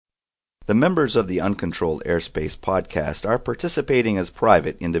The members of the Uncontrolled Airspace podcast are participating as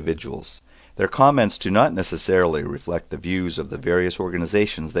private individuals. Their comments do not necessarily reflect the views of the various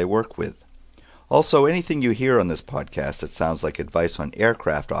organizations they work with. Also, anything you hear on this podcast that sounds like advice on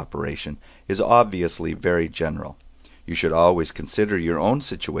aircraft operation is obviously very general. You should always consider your own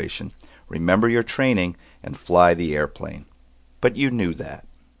situation, remember your training, and fly the airplane. But you knew that.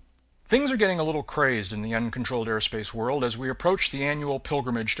 Things are getting a little crazed in the uncontrolled airspace world as we approach the annual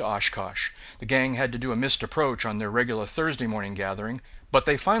pilgrimage to Oshkosh. The gang had to do a missed approach on their regular Thursday morning gathering, but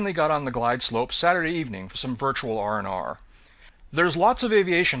they finally got on the glide slope Saturday evening for some virtual R&R. There's lots of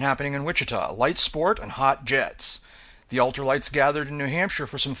aviation happening in Wichita, light sport and hot jets. The ultralights gathered in New Hampshire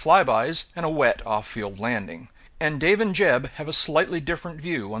for some flybys and a wet off-field landing. And Dave and Jeb have a slightly different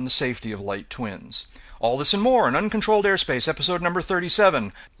view on the safety of light twins. All this and more in Uncontrolled Airspace, episode number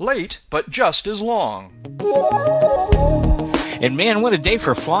 37. Late, but just as long. And man, what a day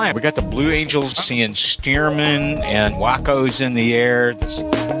for flying. We got the Blue Angels seeing Stearman and Wacos in the air.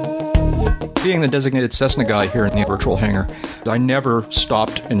 Being the designated Cessna guy here in the virtual hangar, I never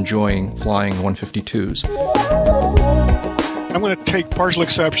stopped enjoying flying 152s. I'm going to take partial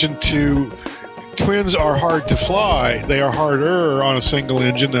exception to twins are hard to fly. They are harder on a single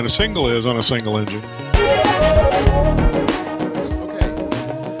engine than a single is on a single engine. Okay.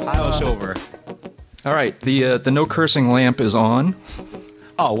 Pile over. All right. The no cursing lamp is on.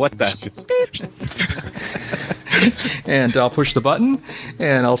 Oh, what the? And I'll push the button,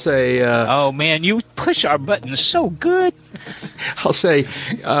 and I'll say... oh, man, you push our buttons so good. I'll say,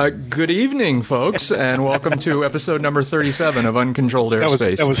 good evening, folks, and welcome to episode number 37 of Uncontrolled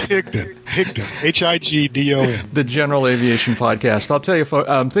Airspace. That was Higdon, Higdon, the General Aviation Podcast. I'll tell you,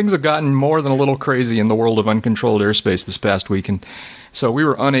 things have gotten more than a little crazy in the world of Uncontrolled Airspace this past week, and so we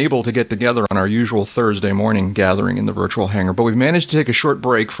were unable to get together on our usual Thursday morning gathering in the virtual hangar, but we've managed to take a short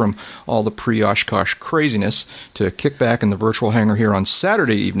break from all the pre-Oshkosh craziness to kick back in the virtual hangar here on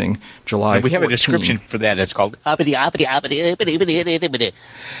Saturday evening, July 14th. We have a description for that. It's called uppity, uppity, uppity, uppity, uppity, uppity.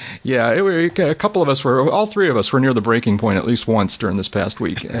 Yeah, a couple of us all three of us were near the breaking point at least once during this past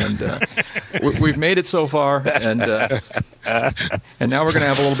week, and we've made it so far, and now we're going to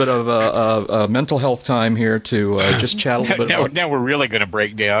have a little bit of mental health time here to just chat a little bit. Now we're really going to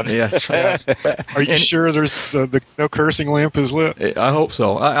break down. Yeah, that's right. Are you sure there's the no cursing lamp is lit? I hope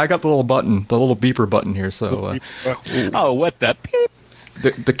so. I got the little button, the little beeper button here. So, oh, what the beep?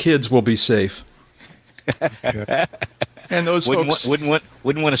 The kids will be safe. And those folks wouldn't want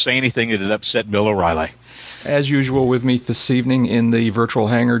to say anything that would upset Bill O'Reilly. As usual, with me this evening in the virtual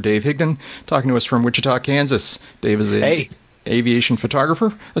hangar, Dave Higdon, talking to us from Wichita, Kansas. Dave is a aviation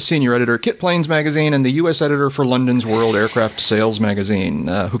photographer, a senior editor at Kit Planes magazine, and the U.S. editor for London's World Aircraft Sales magazine,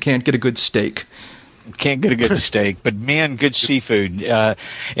 who can't get a good steak. Can't get a good steak, but man, good seafood.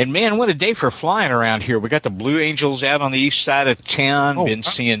 And man, what a day for flying around here. We got the Blue Angels out on the east side of town. Been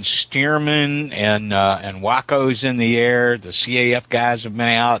seeing Stearman and Wacos in the air. The CAF guys have been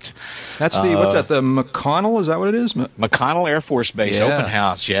out. That's what's that, the McConnell? Is that what it is? McConnell Air Force Base open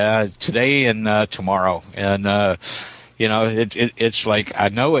house. Yeah, today and tomorrow. And you know, it's like, I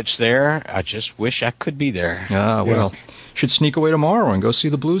know it's there. I just wish I could be there. Well, should sneak away tomorrow and go see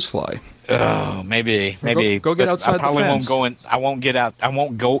the Blues fly. Oh, maybe. Go get outside the fence. I probably won't go in. I won't get out. I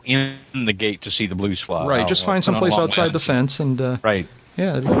won't go in the gate to see the Blues fly. Right. Just find some place outside the fence and. Right.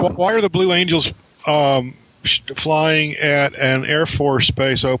 Yeah. Why are the Blue Angels flying at an Air Force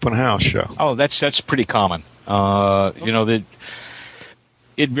Base open house show? Oh, that's pretty common. You know, that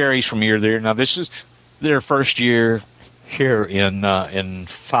it varies from year to year. Now, this is their first year here in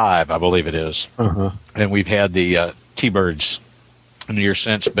 5, I believe it is. Uh-huh. And we've had the T-Birds in the year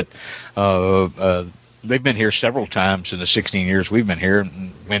since, but they've been here several times in the 16 years we've been here.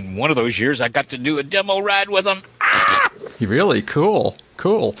 And one of those years, I got to do a demo ride with them. Really? Cool.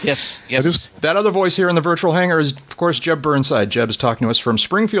 Yes. That other voice here in the virtual hangar is, of course, Jeb Burnside. Jeb is talking to us from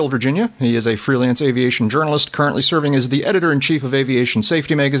Springfield, Virginia. He is a freelance aviation journalist, currently serving as the editor-in-chief of Aviation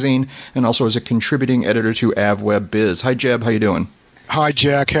Safety magazine, and also as a contributing editor to AvWeb Biz. Hi, Jeb. How you doing? Hi,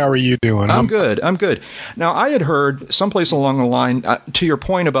 Jack. How are you doing? I'm good. Now, I had heard someplace along the line, to your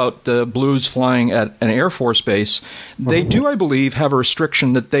point about the Blues flying at an Air Force base, they do, I believe, have a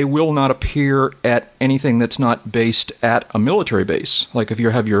restriction that they will not appear at anything that's not based at a military base, like if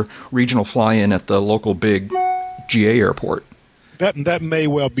you have your regional fly-in at the local big GA airport. That may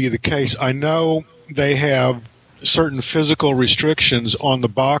well be the case. I know they have certain physical restrictions on the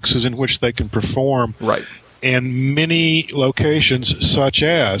boxes in which they can perform. Right. And many locations, such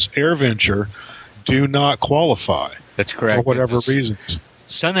as AirVenture, do not qualify. That's correct. For whatever reasons.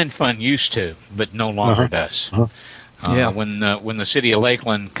 Sun and Fun used to, but no longer does. When the city of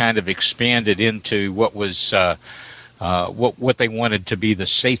Lakeland kind of expanded into what was what they wanted to be the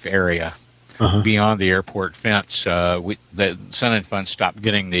safe area beyond the airport fence, the Sun and Fun stopped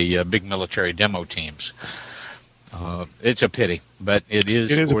getting the big military demo teams. It's a pity, but it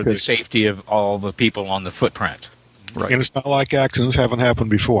is for the safety of all the people on the footprint. Right. And it's not like accidents haven't happened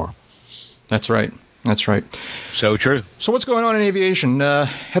before. That's right. That's right. So true. So what's going on in aviation?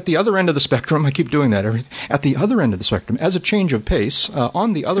 At the other end of the spectrum, I keep doing that. At the other end of the spectrum, as a change of pace,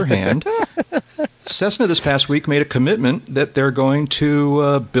 on the other hand, Cessna this past week made a commitment that they're going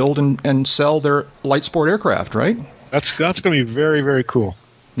to build and sell their light sport aircraft, right? That's going to be very, very cool.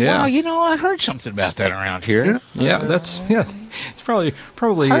 Yeah. Well, I heard something about that around here. Yeah, it's probably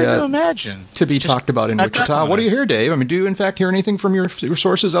hard to imagine to be talked about in Wichita. What do you hear, Dave? I mean, do you in fact hear anything from your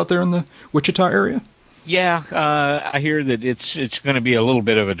sources out there in the Wichita area? Yeah, I hear that it's going to be a little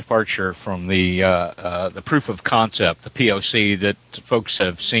bit of a departure from the proof of concept, the POC that folks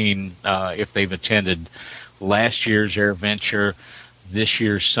have seen if they've attended last year's AirVenture, this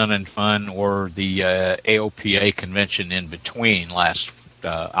year's Sun and Fun, or the AOPA convention in between last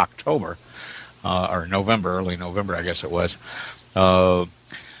October or November, early November, I guess it was,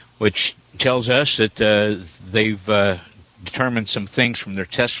 which tells us that they've determined some things from their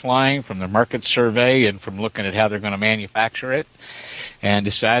test flying, from their market survey, and from looking at how they're going to manufacture it, and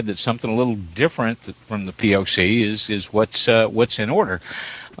decide that something a little different from the POC is what's in order.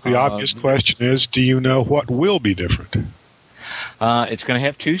 The obvious question is, do you know what will be different? It's going to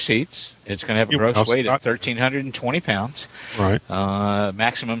have 2 seats. It's going to have a gross weight of 1,320 pounds. Right.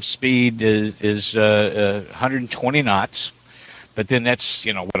 Maximum speed is 120 knots. But then that's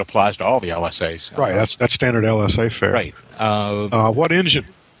what applies to all the LSAs. Right. That's standard LSA fare. Right. What engine?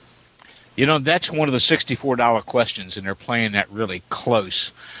 That's one of the $64 questions, and they're playing that really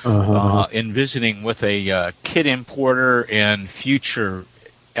close. In visiting with a kit importer and future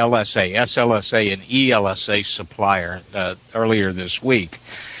LSA, SLSA, and ELSA supplier earlier this week.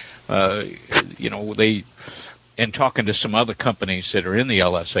 They, and talking to some other companies that are in the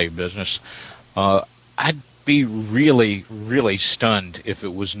LSA business, I'd be really, really stunned if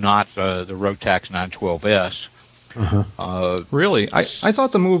it was not the Rotax 912S. Really? I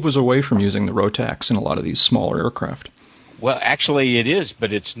thought the move was away from using the Rotax in a lot of these smaller aircraft. Well, actually, it is,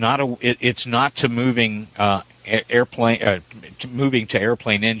 but it's not to moving moving to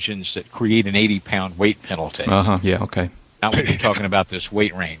airplane engines that create an 80-pound weight penalty. Yeah. Okay. Not when you're talking about this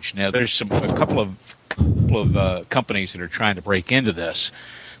weight range. Now, there's a couple of companies that are trying to break into this,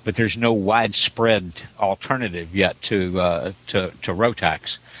 but there's no widespread alternative yet to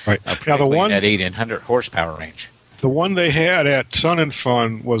Rotax. Right. Now the one at 800 horsepower range. The one they had at Sun and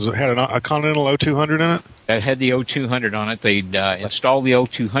Fun had a Continental 0200 in it. It had the 0200 on it. They installed the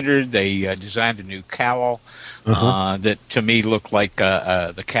 0200. They designed a new cowl that to me looked like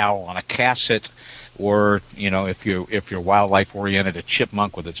the cowl on a Cassett, or if you're wildlife oriented, a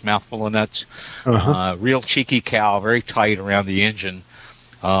chipmunk with its mouth full of nuts. Real cheeky cowl, very tight around the engine.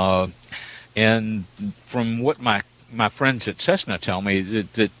 And from what my friends at Cessna tell me,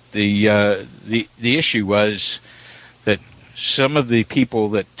 that the issue was that some of the people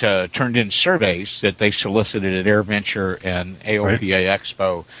that turned in surveys that they solicited at AirVenture and AOPA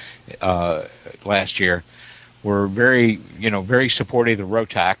Expo last year were very supportive of the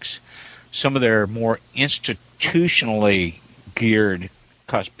Rotax. Some of their more institutionally geared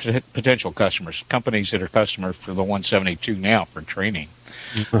potential customers, companies that are customers for the 172 now for training,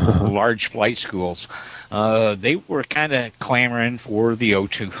 large flight schools, they were kind of clamoring for the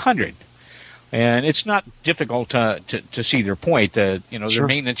 0200. And it's not difficult to see their point. Their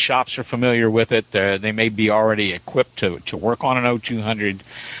maintenance shops are familiar with it. They may be already equipped to work on an 0200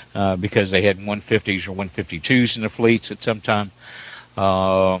 because they had 150s or 152s in the fleets at some time.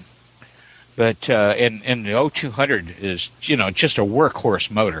 But the 0200 is just a workhorse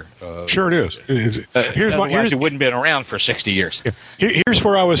motor. Sure it is. Otherwise, it wouldn't have been around for 60 years. Here's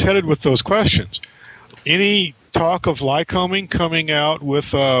where I was headed with those questions. Any talk of Lycoming coming out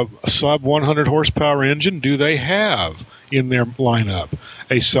with a sub 100 horsepower engine? Do they have in their lineup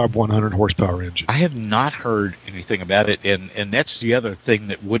a sub 100 horsepower engine? I have not heard anything about it, and that's the other thing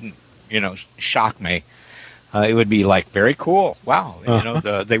that wouldn't shock me. It would be like, very cool. Wow.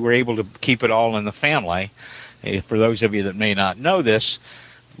 They were able to keep it all in the family. For those of you that may not know this,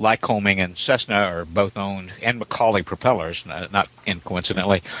 Lycoming and Cessna are both owned, and Macaulay Propellers, not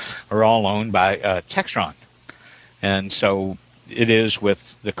incoincidentally, are all owned by Textron. And so it is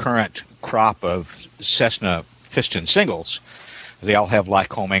with the current crop of Cessna piston singles. They all have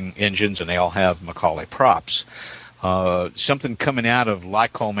Lycoming engines, and they all have Macaulay props. Something coming out of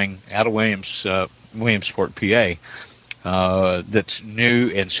Lycoming, out of Williamsport, PA, that's new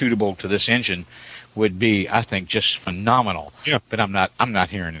and suitable to this engine would be, I think, just phenomenal. Yeah. But I'm not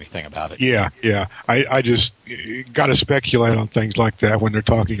hearing anything about it. Yeah. I just got to speculate on things like that when they're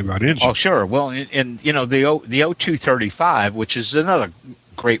talking about engines. Oh, sure. Well, and the O235, which is another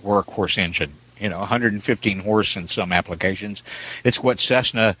great workhorse engine, 115 horse in some applications. It's what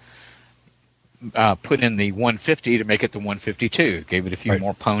Cessna put in the 150 to make it the 152. Gave it a few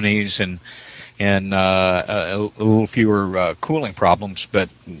more ponies and a little fewer cooling problems, but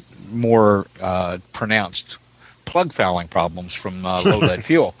more pronounced plug fouling problems from low lead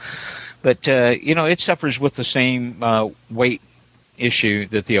fuel. But it suffers with the same weight issue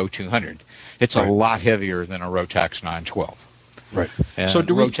that the O200. It's a lot heavier than a Rotax 912. Right. And so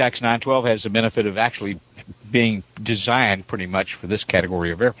Rotax 912 has the benefit of actually being designed pretty much for this category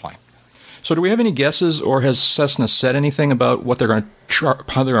of airplane. So do we have any guesses, or has Cessna said anything about what they're going to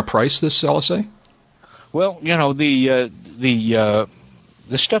how they're going to price this LSA? Well, the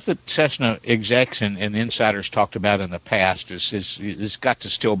stuff that Cessna execs and insiders talked about in the past is got to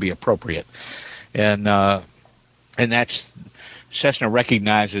still be appropriate, and that's Cessna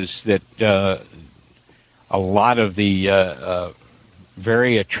recognizes that a lot of the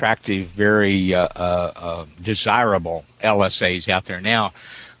very attractive, very desirable LSAs out there now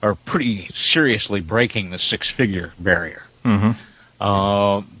are pretty seriously breaking the six-figure barrier. Mm-hmm.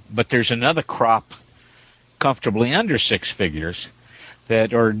 But there's another crop comfortably under six figures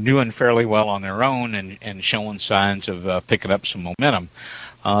that are doing fairly well on their own and showing signs of picking up some momentum.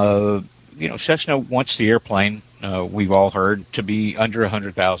 Cessna wants the airplane, we've all heard, to be under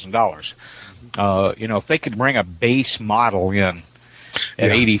 $100,000. If they could bring a base model in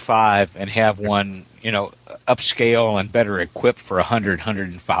at 85 and have one, upscale and better equipped for 100,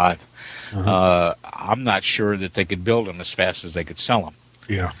 105, I'm not sure that they could build them as fast as they could sell them.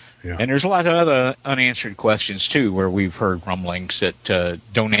 Yeah. Yeah. And there's a lot of other unanswered questions, too, where we've heard rumblings that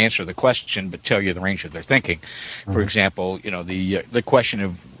don't answer the question but tell you the range of their thinking. For example, the question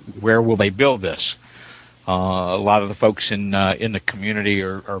of where will they build this? A lot of the folks in the community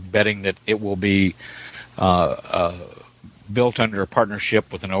are betting that it will be built under a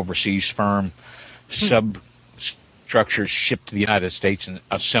partnership with an overseas firm, substructures shipped to the United States and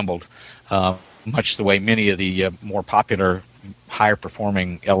assembled, much the way many of the more popular higher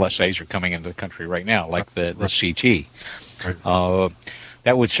performing LSAs are coming into the country right now, like the CT. Right.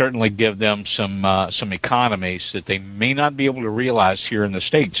 That would certainly give them some economies that they may not be able to realize here in the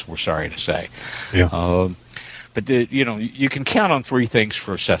States, we're sorry to say. Yeah. But you can count on three things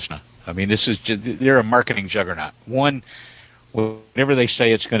for Cessna. I mean, they're a marketing juggernaut. One, whatever they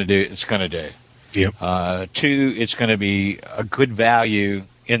say it's going to do, it's going to do. Yep. Two, it's going to be a good value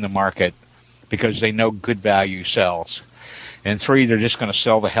in the market because they know good value sells. And three, they're just going to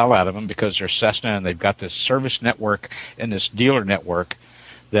sell the hell out of them because they're Cessna and they've got this service network and this dealer network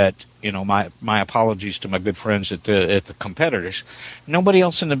that, my apologies to my good friends at the competitors, nobody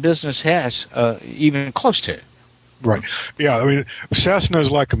else in the business has even close to it. Right. Yeah, I mean, Cessna is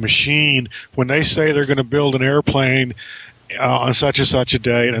like a machine. When they say they're going to build an airplane on such and such a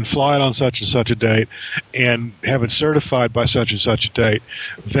date and fly it on such and such a date and have it certified by such and such a date,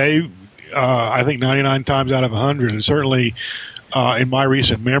 they I think 99 times out of 100, and certainly in my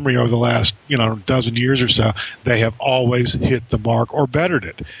recent memory over the last dozen years or so, they have always hit the mark or bettered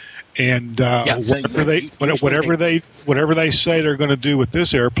it. And whatever they say they're going to do with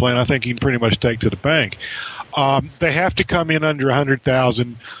this airplane, I think you can pretty much take to the bank. They have to come in under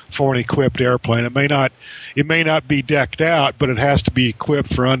 100,000 for an equipped airplane. It may not be decked out, but it has to be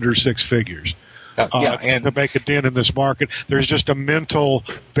equipped for under six figures. And to make a dent in this market, there's just a mental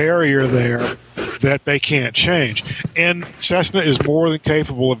barrier there that they can't change. And Cessna is more than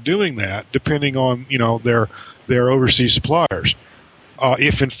capable of doing that, depending on their overseas suppliers,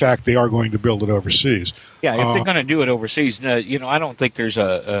 if in fact they are going to build it overseas. Yeah, if they're going to do it overseas, I don't think there's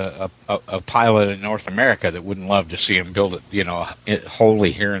a pilot in North America that wouldn't love to see him build it,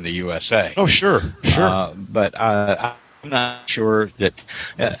 wholly here in the USA. Oh, sure. But I'm not sure that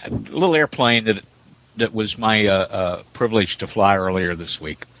a little airplane that was my privilege to fly earlier this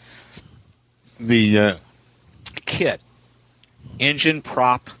week. The kit, engine,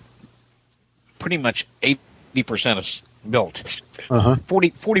 prop, pretty much 80% is built.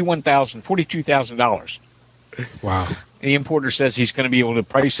 $41,000, $42,000. Wow. The importer says he's going to be able to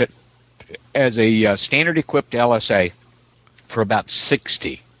price it as a standard equipped LSA for about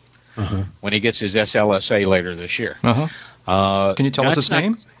 $60 when he gets his SLSA later this year. Can you tell us his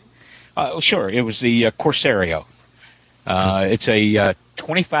name? Sure. It was the Corsario. It's a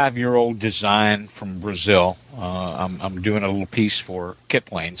 25-year-old design from Brazil. I'm doing a little piece for Kit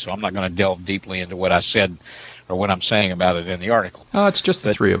Plane, so I'm not going to delve deeply into what I said or what I'm saying about it in the article. Oh, it's just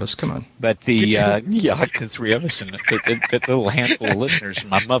the three of us. Come on. But the like the three of us and that little handful of listeners and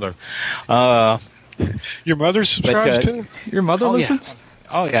my mother. Your mother subscribes too? Your mother listens?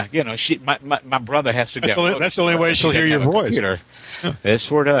 Oh yeah, my brother has to go. That's the only way she'll hear your voice. It's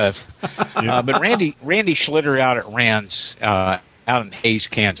sort of. But Randy Schlitter out at Rand's out in Hays,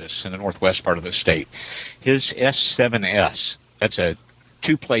 Kansas, in the northwest part of the state, his S7S, that's a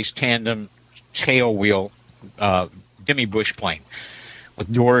two-place tandem tail wheel demi-bush plane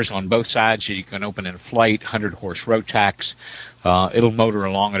with doors on both sides that you can open in flight, 100-horse Rotax. It'll motor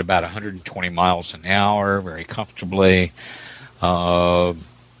along at about 120 miles an hour very comfortably.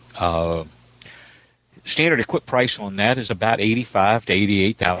 Standard equipped price on that is about $85,000 to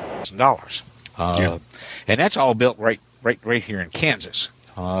 $88,000, and that's all built right here in Kansas.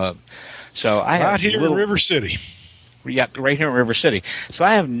 So I have here in River City. Yeah, right here in River City. So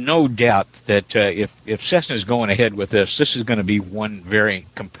I have no doubt that if Cessna is going ahead with this is going to be one very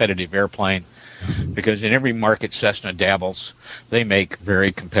competitive airplane, because in every market Cessna dabbles, they make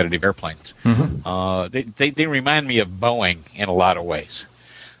very competitive airplanes. Mm-hmm. They remind me of Boeing in a lot of ways.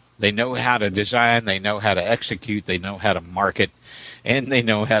 They know how to design, they know how to execute, they know how to market, and they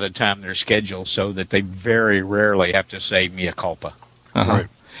know how to time their schedule so that they very rarely have to say mea culpa. Right.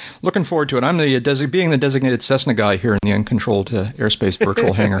 Looking forward to it. I'm being the designated Cessna guy here in the Uncontrolled Airspace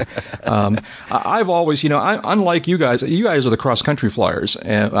Virtual Hangar. I've always, unlike you guys are the cross-country flyers.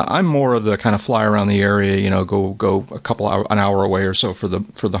 And I'm more of the kind of fly around the area, go an hour away or so for the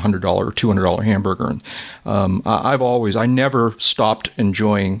 $100 or $200 hamburger. And I never stopped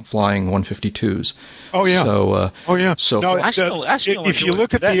enjoying flying 152s. Oh yeah. So no, I still if you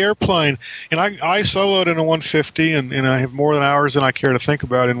look at the airplane, and I soloed in a 150, and I have more than hours than I care to think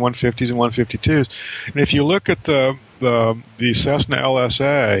about in 150s and 152s. And if you look at the Cessna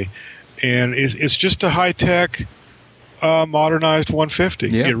LSA, and it's just a high tech, modernized 150.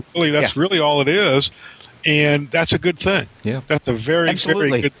 Yeah. That's really all it is, and that's a good thing. Yeah, that's a very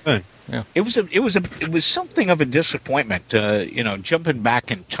very good thing. Yeah. It was something of a disappointment. Jumping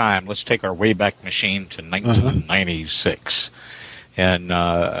back in time, let's take our Wayback Machine to 1996. And,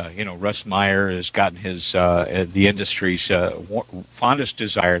 Russ Meyer has gotten his the industry's fondest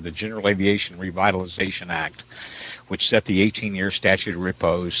desire, the General Aviation Revitalization Act, which set the 18-year statute of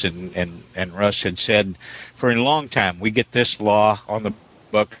repose. And Russ had said for a long time, we get this law on the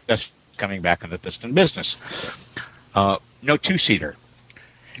book, that's coming back into piston business. No two-seater.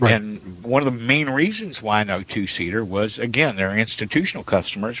 Right. And one of the main reasons why no two-seater was, again, their institutional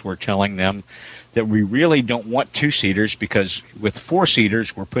customers were telling them that we really don't want two-seaters because with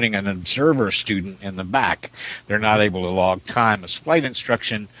four-seaters, we're putting an observer student in the back. They're not able to log time as flight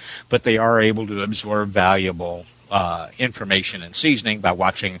instruction, but they are able to absorb valuable information and seasoning by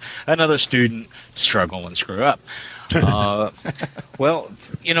watching another student struggle and screw up. Well,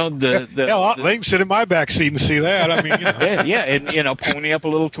 they can sit in my back seat and see that. I mean, and pony up a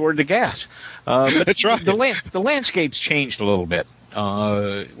little toward the gas. But that's right. The landscape's changed a little bit.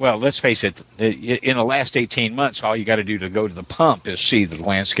 Well, let's face it. In the last 18 months, all you got to do to go to the pump is see the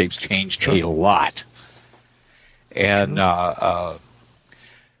landscape's changed a lot, and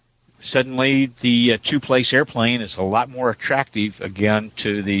suddenly the two-place airplane is a lot more attractive again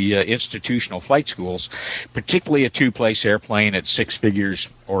to the institutional flight schools, particularly a two-place airplane at six figures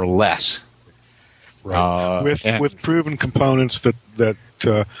or less. Right. With proven components that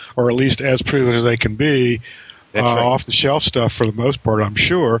or at least as proven as they can be, right. Off-the-shelf stuff for the most part, I'm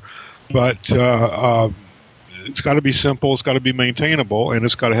sure. But it's got to be simple, it's got to be maintainable, and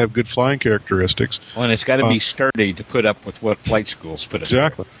it's got to have good flying characteristics. Well, and it's got to be sturdy to put up with what flight schools put up.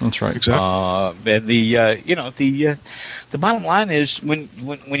 Exactly. That's right. Exactly. And the bottom line is when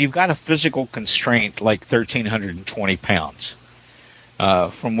you've got a physical constraint like 1,320 pounds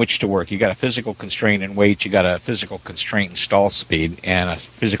from which to work, you got a physical constraint in weight, you got a physical constraint in stall speed, and a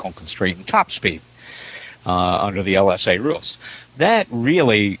physical constraint in top speed under the LSA rules. That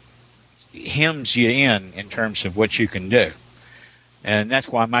really hems you in terms of what you can do. And that's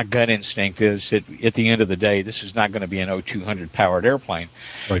why my gut instinct is that at the end of the day, this is not going to be an O200 powered airplane,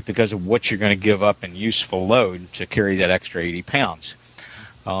 right, because of what you're going to give up in useful load to carry that extra 80 pounds.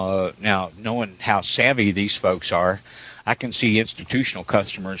 Now, knowing how savvy these folks are, I can see institutional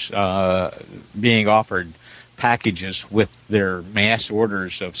customers being offered packages with their mass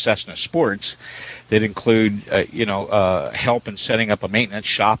orders of Cessna Sports that include, help in setting up a maintenance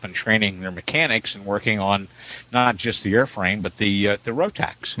shop and training their mechanics and working on not just the airframe but the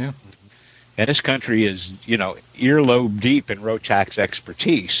Rotax. Yeah. And this country is, earlobe deep in Rotax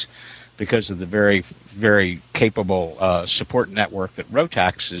expertise because of the very, very capable support network that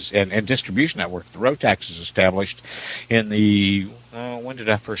Rotax is and distribution network that Rotax has established in the when did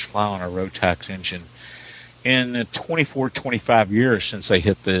I first fly on a Rotax engine? In 24, 25 years since they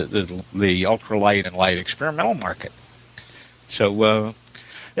hit the ultralight and light experimental market. So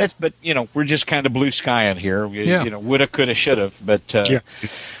but we're just kind of blue skying here. Woulda, coulda, shoulda. But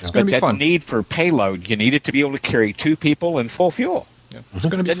that fun. Need for payload, you need it to be able to carry 2 people and full fuel. Yeah. It's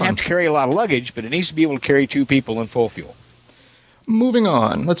going to be Doesn't fun. have to carry a lot of luggage, but it needs to be able to carry 2 people and full fuel. Moving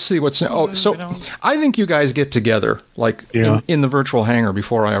on. Let's see what's... I think you guys get together, in the virtual hangar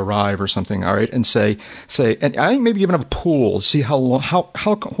before I arrive or something, all right, and say, and I think maybe even have a pool, see how long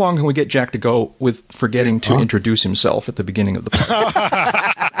can we get Jack to go with forgetting to introduce himself at the beginning of the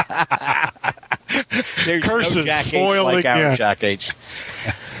podcast. There's Curses no Jack H foiled like again. our Jack H.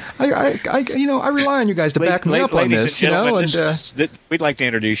 I rely on you guys to back me up on this, and we'd like to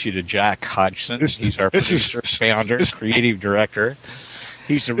introduce you to Jack Hodgson. He's our producer, founder, creative director.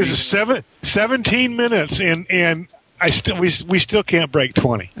 He's the This is 17 minutes, and we still can't break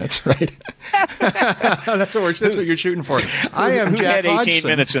 20. That's right. that's what you're shooting for. I am Jack had 18 Hodgson.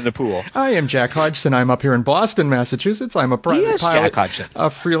 minutes in the pool. I am Jack Hodgson. I'm up here in Boston, Massachusetts. I'm a private pilot, Jack Hodgson. a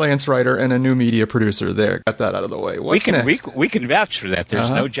freelance writer, and a new media producer. There, got that out of the way. What's next? We can vouch for that. There's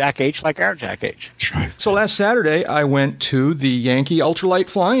no Jack H like our Jack H. That's right. So last Saturday, I went to the Yankee Ultralight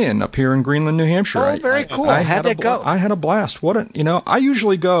Fly-In up here in Greenland, New Hampshire. Oh, very cool. How'd that go? I had a blast. I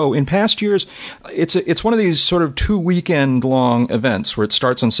usually go in past years. It's one of these sort of 2 weekend long events where it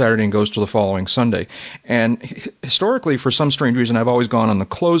starts on Saturday and goes to the following Sunday. And historically, for some strange reason, I've always gone on the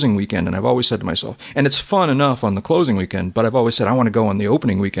closing weekend, and I've always said to myself, and it's fun enough on the closing weekend, but I've always said I want to go on the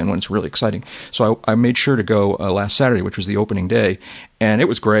opening weekend when it's really exciting. So I made sure to go last Saturday, which was the opening day, and it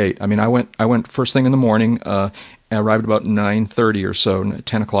was great. I mean, I went first thing in the morning. I arrived about 9:30 or so,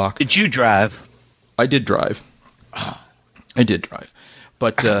 10 o'clock. Did you drive? I did drive.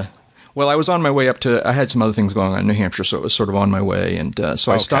 But well, I was on my way up to. I had some other things going on in New Hampshire, so it was sort of on my way, and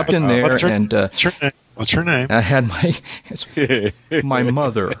so I stopped in there. What's her name? I had my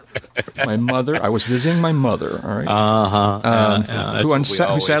mother. My mother. I was visiting my mother. All right. Who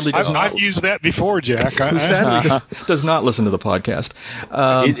sadly does not. I've used that before, Jack. Who sadly does not listen to the podcast.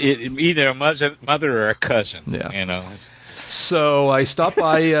 Either a mother or a cousin. Yeah. So I stopped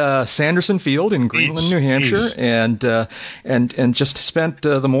by Sanderson Field in Greenland, New Hampshire, and just spent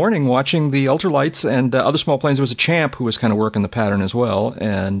the morning watching the ultralights and other small planes. There was a champ who was kind of working the pattern as well.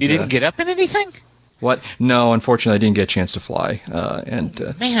 And you didn't get up in anything? What? No, unfortunately, I didn't get a chance to fly.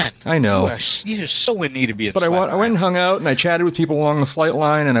 Man, I know. You are so in need of being. But I went and hung out, and I chatted with people along the flight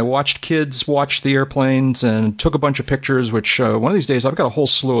line, and I watched kids watch the airplanes, and took a bunch of pictures. Which one of these days, I've got a whole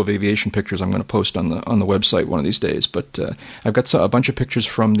slew of aviation pictures I'm going to post on the website one of these days. But I've got a bunch of pictures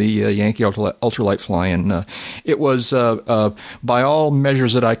from the Yankee ultralight fly-in. It was, by all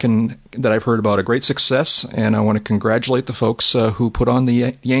measures that I've heard about, a great success, and I want to congratulate the folks who put on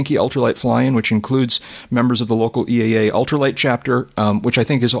the Yankee ultralight fly-in, which includes members of the local EAA ultralight chapter, which I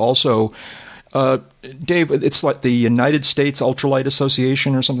think is also, Dave, it's like the United States Ultralight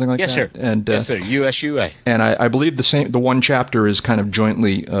Association or something like that. Yes, sir. And, yes, sir. USUA. And I believe the one chapter is kind of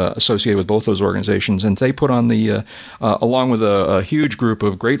jointly associated with both those organizations, and they put on the along with a huge group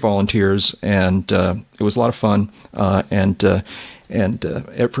of great volunteers, and it was a lot of fun. And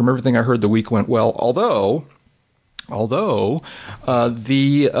from everything I heard, the week went well. Although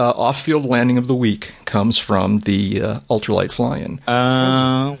the off-field landing of the week comes from the ultralight fly-in.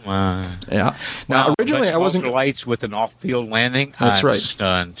 Oh, my. Yeah. Now, originally I wasn't... Ultralights with an off-field landing? That's right.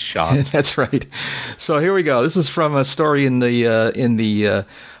 Stunned, shocked. That's right. So here we go. This is from a story in the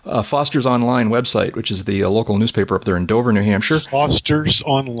Foster's Online website, which is the local newspaper up there in Dover, New Hampshire. Foster's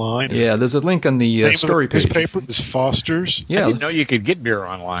Online? Yeah, there's a link on the story page. This paper is Foster's? Yeah. I didn't know you could get beer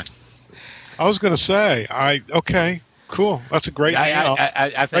online. I was going to say, okay, cool. That's a great name.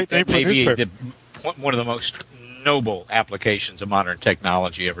 I think that may be one of the most noble applications of modern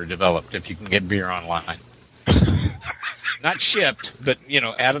technology ever developed, if you can get beer online. Not shipped, but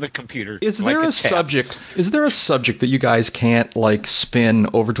out of the computer. Is there a subject that you guys can't spin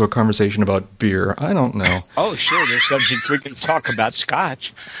over to a conversation about beer? I don't know. Oh, sure. There's subjects we can talk about.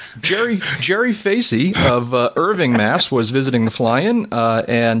 Scotch. Jerry Facey of Irving, Mass. was visiting the fly-in,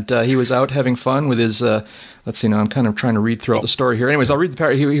 and he was out having fun with his. Let's see, now I'm kind of trying to read throughout the story here. Anyways, I'll read the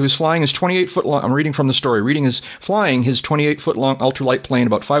paragraph. He was flying his 28-foot long, I'm reading from the story, flying his 28-foot long ultralight plane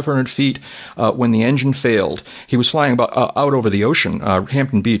about 500 feet when the engine failed. He was flying about out over the ocean,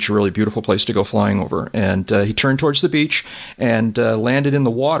 Hampton Beach, a really beautiful place to go flying over. And he turned towards the beach and landed in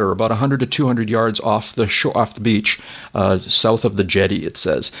the water about 100 to 200 yards off the beach, south of the jetty, it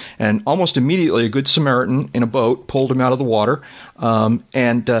says. And almost immediately, a good Samaritan in a boat pulled him out of the water.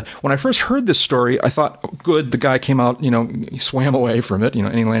 And when I first heard this story, I thought, oh, good, the guy came out, he swam away from it.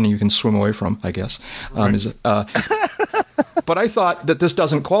 Any landing you can swim away from, I guess. But I thought that this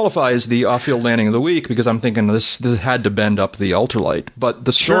doesn't qualify as the off-field landing of the week because I'm thinking this had to bend up the ultralight. But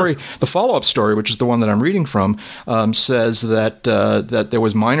the story, the follow-up story, which is the one that I'm reading from, says that there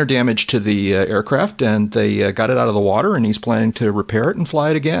was minor damage to the aircraft and they got it out of the water and he's planning to repair it and fly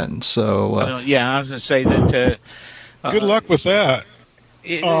it again. So I was going to say that. Good luck with that.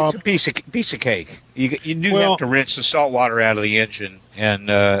 It's a piece of cake. You do have to rinse the salt water out of the engine and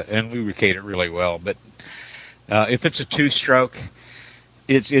lubricate it really well, but. If it's a two-stroke,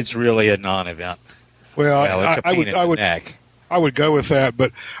 it's really a non-event. Well, it's a pain in the neck. I would go with that,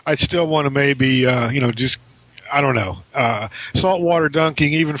 but I'd still want to maybe, just, I don't know. Saltwater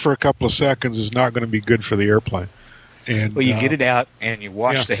dunking, even for a couple of seconds, is not going to be good for the airplane. And, you get it out and you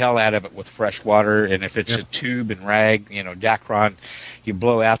wash the hell out of it with fresh water. And if it's a tube and rag, Dacron, you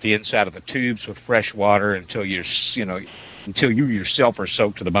blow out the inside of the tubes with fresh water until you yourself are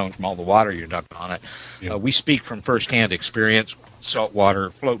soaked to the bone from all the water you're dumping on it. Yeah. We speak from firsthand experience.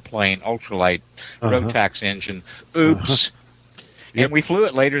 Saltwater, float plane, ultralight, Rotax engine. Oops. Yep. And we flew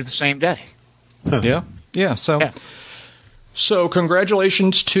it later the same day. Yeah. So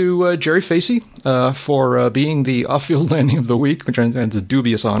congratulations to Jerry Facey for being the off-field landing of the week, which is a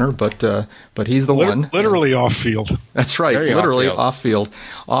dubious honor, but he's the one. Literally off-field. That's right, literally off-field,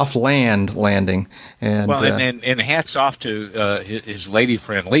 off-land landing. And and hats off to his lady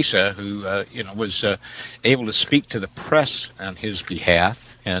friend Lisa, who was able to speak to the press on his behalf.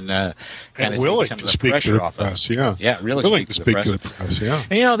 And willing to speak to the press, really willing to speak to the press, yeah.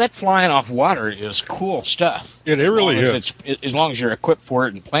 And, that flying off water is cool stuff. It really is. As long as you're equipped for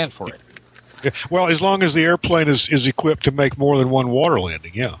it and plan for it. Yeah. Well, as long as the airplane is equipped to make more than one water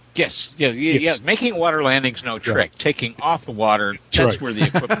landing, Yes. Making water landings no trick. Right. Taking off the water, that's where the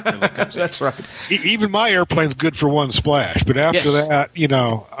equipment really comes in. That's right. Even my airplane's good for one splash, but after that,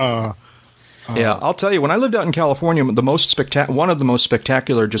 yeah, I'll tell you, when I lived out in California, one of the most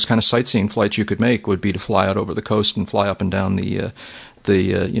spectacular just kind of sightseeing flights you could make would be to fly out over the coast and fly up and down the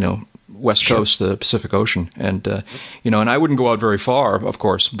West Coast, the Pacific Ocean. And, and I wouldn't go out very far, of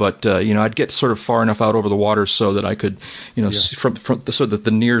course, but, I'd get sort of far enough out over the water so that I could, see so that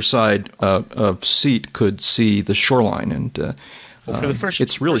the near side seat could see the shoreline. And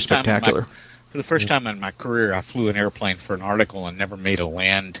it's really spectacular. For the first time in my career, I flew an airplane for an article and never made a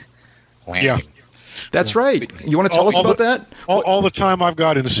landing. Yeah. That's right. You want to tell us about that? All the time I've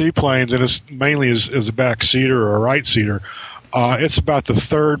got in seaplanes, and it's mainly as a back seater or a right seater, it's about the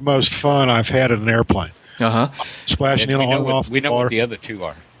third most fun I've had in an airplane. Splashing in on and off the water. We know what the other two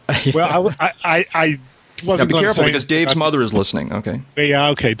are. Well, I wasn't be careful because Dave's mother is listening. Okay. Yeah.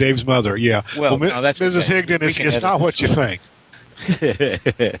 Okay. Dave's mother. Yeah. Well, that's Mrs. Higdon. It's not what you think.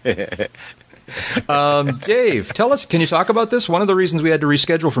 Dave, tell us. Can you talk about this? One of the reasons we had to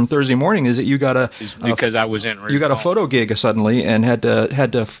reschedule from Thursday morning is that you got because I was in. You got a photo gig suddenly and had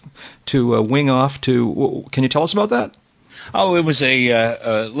to wing off to. Can you tell us about that? Oh, it was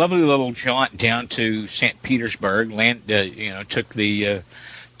a lovely little jaunt down to St. Petersburg. Took the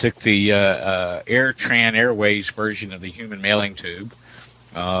AirTran Airways version of the human mailing tube.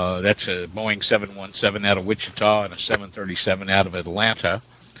 That's a Boeing 717 out of Wichita and a 737 out of Atlanta.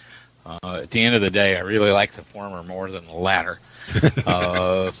 At the end of the day, I really like the former more than the latter.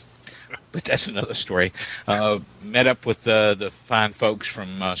 But that's another story. Met up with the fine folks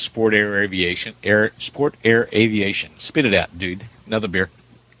from Sport Air Aviation. Spit it out, dude. Another beer.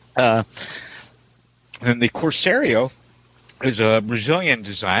 And the Corsario is a Brazilian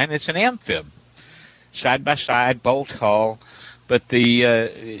design. It's an amphib, side-by-side, bolt hull. But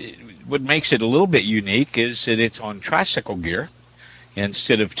what makes it a little bit unique is that it's on tricycle gear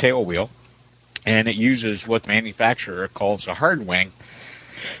instead of tail wheel, and it uses what the manufacturer calls a hard wing.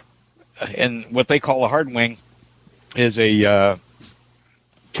 And what they call a hard wing is a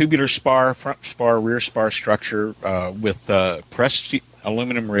tubular spar, front spar, rear spar structure with pressed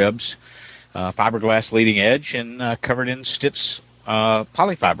aluminum ribs, fiberglass leading edge, and covered in Stitz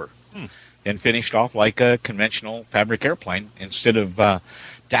polyfiber, and finished off like a conventional fabric airplane instead of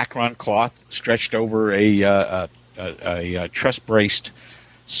Dacron cloth stretched over a truss-braced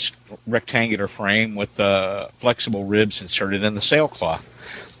rectangular frame with flexible ribs inserted in the sailcloth.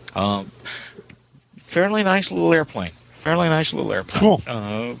 Fairly nice little airplane. Cool.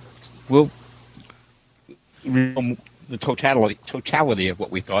 We'll the totality of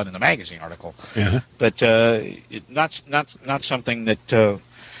what we thought in the magazine article. But not something that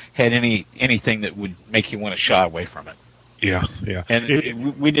had anything that would make you want to shy away from it. Yeah.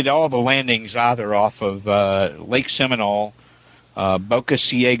 And we did all the landings either off of Lake Seminole, Boca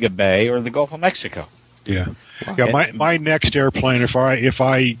Ciega Bay, or the Gulf of Mexico. Yeah. My next airplane, if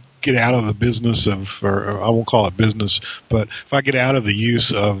I get out of the business or I won't call it business, but if I get out of the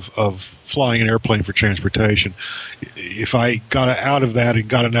use of flying an airplane for transportation, if I got out of that and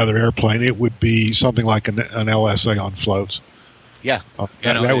got another airplane, it would be something like an LSA on floats. Yeah,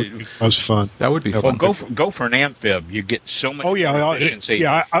 that would be most fun. That would be fun. Well, go for an amphib. You get so much efficiency.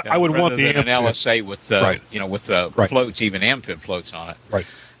 Yeah, I would want the an LSA with floats, even amphib floats on it. Right.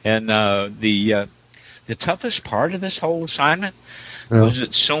 And the toughest part of this whole assignment was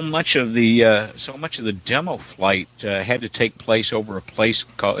that so much of the demo flight had to take place over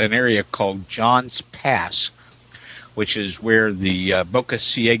an area called Johns Pass, which is where the Boca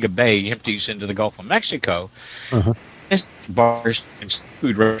Ciega Bay empties into the Gulf of Mexico. Bars and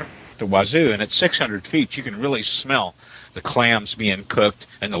food right at the wazoo, and at 600 feet you can really smell the clams being cooked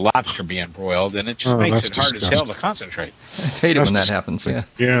and the lobster being broiled, and it just makes it hard as hell to concentrate. I hate it when that happens.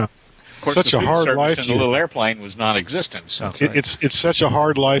 Yeah. Of course, such a hard life. And the little airplane was non-existent. So right. It's such a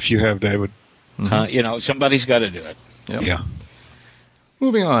hard life you have, David. Somebody's got to do it. Yep. Yeah.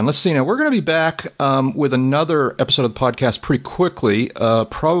 Moving on, let's see now. We're going to be back with another episode of the podcast pretty quickly.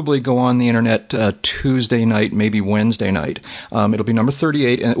 Probably go on the internet Tuesday night, maybe Wednesday night. It'll be number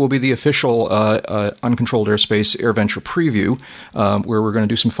 38, and it will be the official Uncontrolled Airspace AirVenture preview, where we're going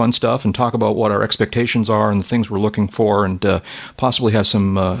to do some fun stuff and talk about what our expectations are and the things we're looking for, and possibly have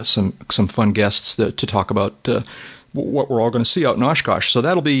some fun guests to talk about what we're all going to see out in Oshkosh. So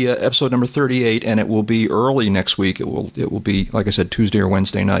that'll be episode number 38, and it will be early next week. It will be, like I said, Tuesday or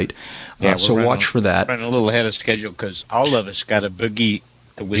Wednesday night. So watch for that. Running a little ahead of schedule because all of us got to boogie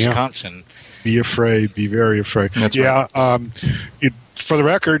to Wisconsin. Be afraid. Be very afraid. That's right. For the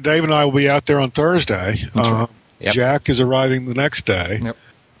record, Dave and I will be out there on Thursday. Right. Yep. Jack is arriving the next day. Yep.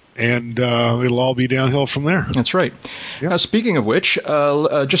 And it'll all be downhill from there. That's right. Yep. Now, speaking of which, and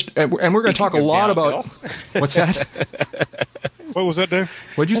we're going to talk a lot about what's that? What was that, Dave?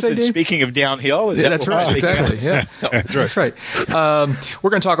 What did you say, Dave? Speaking of downhill, that's right. Exactly. Yeah, that's right. We're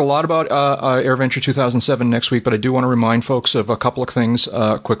going to talk a lot about AirVenture 2007 next week, but I do want to remind folks of a couple of things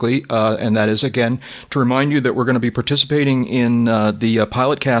quickly, and that is, again, to remind you that we're going to be participating in the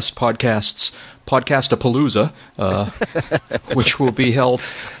PilotCast Podcastapalooza, which will be held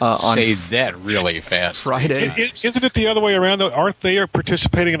on Say that really fast. Friday. Isn't it the other way around, though? Aren't they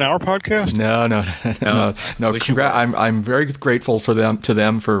participating in our podcast? No. I'm very grateful to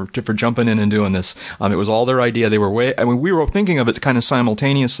them for jumping in and doing this. It was all their idea. They were we were thinking of it kind of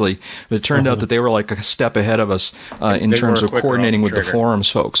simultaneously, but it turned out that they were like a step ahead of us in terms of coordinating with the forums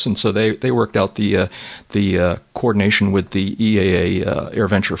folks, and so they worked out the coordination with the EAA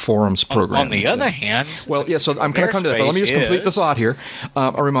AirVenture forums program. On the other hand, so I'm going to come to that, but let me just complete the thought here.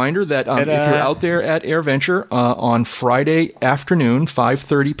 A reminder that if you're out there at AirVenture on Friday afternoon,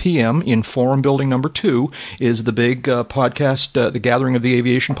 5:30 p.m. in Forum Building number 2 is the big podcast, the gathering of the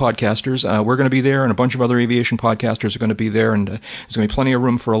aviation podcasters. We're going to be there, and a bunch of other aviation podcasters are going to be there, and there's going to be plenty of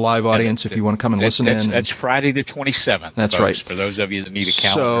room for a live audience if you want to come and listen in. That's Friday the 27th. That's folks, right. For those of you that need a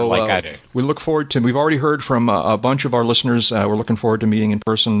calendar like I do. We look forward to. We've already heard from a bunch of our listeners. We're looking forward to meeting in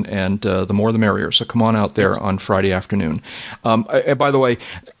person, and the more the merrier. So come on out there on Friday afternoon. By the way,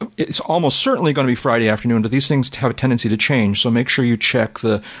 it's almost certainly going to be Friday afternoon, but these things have a tendency to change. So make sure you check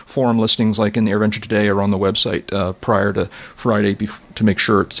the forum listings, like in the AirVenture Today or on the website prior to Friday to make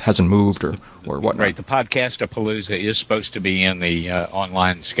sure it hasn't moved or whatnot. Right. The Podcastapalooza is supposed to be in the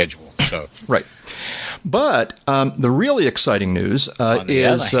online schedule. So right. But the really exciting news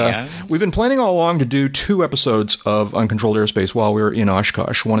is we've been planning all along to do 2 episodes of Uncontrolled Airspace while we were in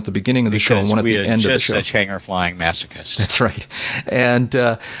Oshkosh, one at the beginning of the show and one at the end of the show. Just such hangar-flying masochists. That's right. And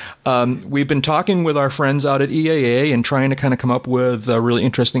we've been talking with our friends out at EAA and trying to kind of come up with a really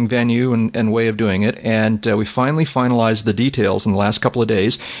interesting venue and way of doing it. And we finally finalized the details in the last couple of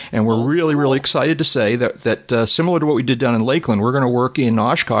days. And we're really, really excited to say that similar to what we did down in Lakeland, we're going to work in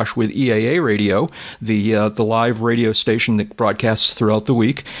Oshkosh with EAA Radio, the live radio station that broadcasts throughout the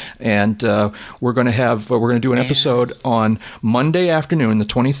week. And we're going to do an episode on Monday afternoon, the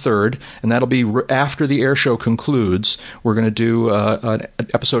 23rd, and that'll be after the air show concludes. We're going to do an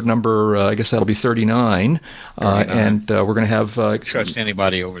episode number, I guess that'll be 39. And we're going to have trust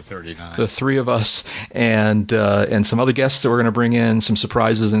anybody over 39. The three of us and some other guests that we're going to bring in, some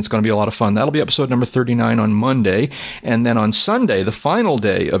surprises, and it's going to be a lot of fun. That'll be episode number 39 on Monday. And then on Sunday, the final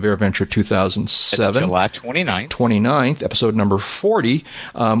day of AirVenture 2007. That's July 29th. 29th, episode number 40.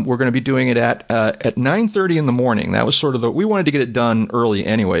 We're going to be doing it at 9:30 in the morning. That was sort of we wanted to get it done early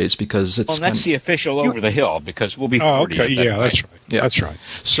anyways because it's... Well, that's the official over the hill because we'll be 40. Oh, okay. Yeah, that's right. Yeah. That's right.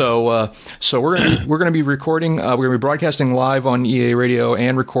 So we're going to be recording. We're going to be broadcasting live on EA Radio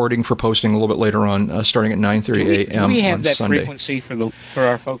and recording for posting a little bit later on, starting at 9:30 a.m. Do we have that Sunday. Frequency for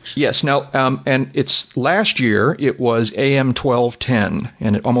our folks? Yes. Now, and it's last year it was AM 1210,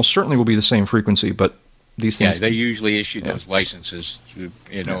 and it almost certainly will be the same frequency, but these things. Yeah, they usually issue those licenses. So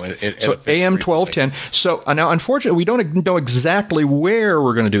AM 1210. So now, unfortunately, we don't know exactly where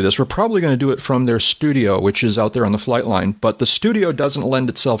we're going to do this. We're probably going to do it from their studio, which is out there on the flight line. But the studio doesn't lend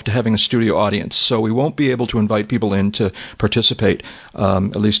itself to having a studio audience, so we won't be able to invite people in to participate,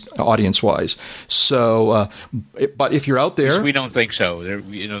 at least audience-wise. So, but if you're out there, we don't think so.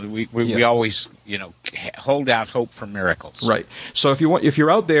 We always hold out hope for miracles. Right. So if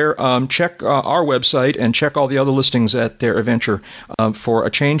you're out there, check our website and check all the other listings at their AirVenture for a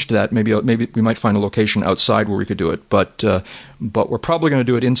change to that. Maybe we might find a location outside where we could do it, but we're probably going to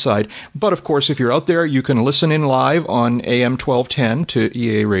do it inside. But of course, if you're out there, you can listen in live on AM 1210 to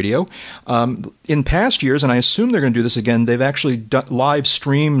EA Radio. In past years, and I assume they're going to do this again, they've actually live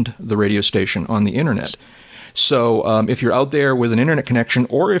streamed the radio station on the internet. So if you're out there with an internet connection,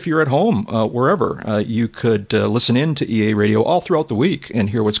 or if you're at home, wherever, you could listen in to EA Radio all throughout the week and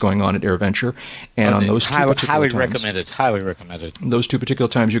hear what's going on at AirVenture. And on those highly recommended. Those two particular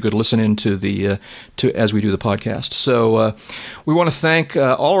times, you could listen in to as we do the podcast. So we want to thank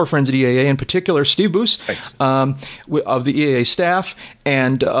all our friends at EAA, in particular Steve Boos of the EAA staff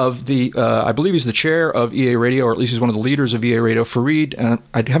and of the I believe he's the chair of EA Radio, or at least he's one of the leaders of EA Radio. Fareed,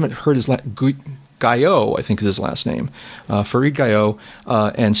 I haven't heard his Gayo, I think is his last name. Fareed Gayo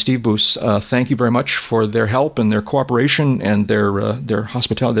and Steve Boos, thank you very much for their help and their cooperation and their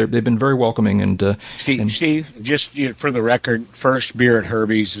hospitality. They've been very welcoming. And Steve, just for the record, first beer at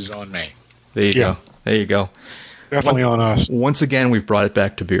Herbie's is on me. There you go. There you go. Definitely on us. Once again, we've brought it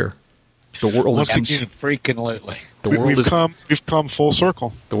back to beer. The world is freaking. We've come full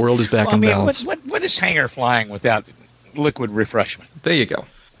circle. The world is back in balance. What is Hanger flying without liquid refreshment? There you go.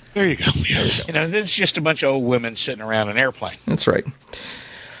 There you go. Yes. It's just a bunch of old women sitting around an airplane. That's right.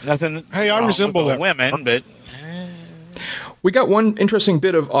 Nothing. Hey, I resemble that women, but. We got one interesting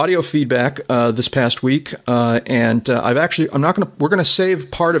bit of audio feedback this past week, and we're going to save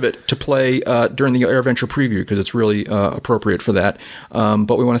part of it to play during the AirVenture preview because it's really appropriate for that.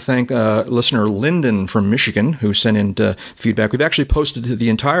 But we want to thank listener Lyndon from Michigan who sent in feedback. We've actually posted the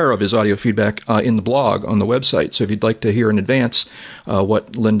entire of his audio feedback in the blog on the website. So if you'd like to hear in advance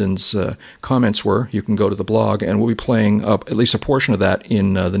what Lyndon's comments were, you can go to the blog, and we'll be playing at least a portion of that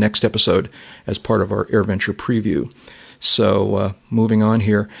in the next episode as part of our AirVenture preview. So, moving on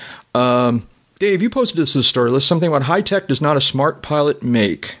here. Dave, you posted this as a story list, something about high tech does not a smart pilot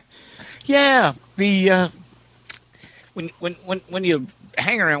make. Yeah, when you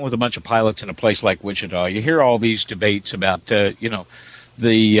hang around with a bunch of pilots in a place like Wichita, you hear all these debates about, not to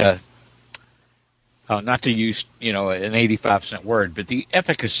use, an 85-cent word, but the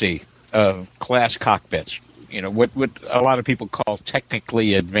efficacy of class cockpits, what a lot of people call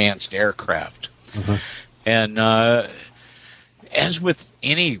technically advanced aircraft. Mm-hmm. And as with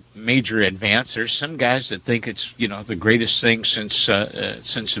any major advance, there's some guys that think it's the greatest thing since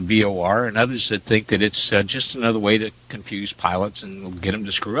a VOR, and others that think that it's just another way to confuse pilots and get them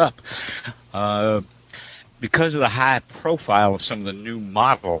to screw up. Because of the high profile of some of the new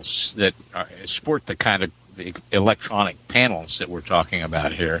models that sport the kind of electronic panels that we're talking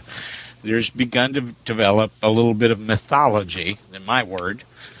about here, there's begun to develop a little bit of mythology, in my word.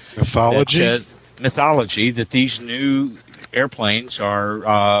 Mythology? Mythology that these new airplanes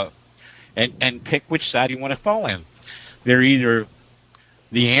are, and pick which side you want to fall in. They're either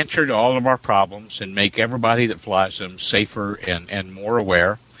the answer to all of our problems and make everybody that flies them safer and more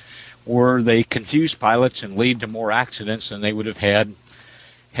aware, or they confuse pilots and lead to more accidents than they would have had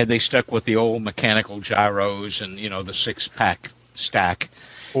they stuck with the old mechanical gyros and, the six-pack stack.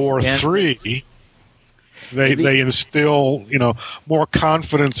 Or three. They instill, more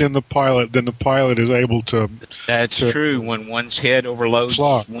confidence in the pilot than the pilot is able to. That's true. When one's head overloads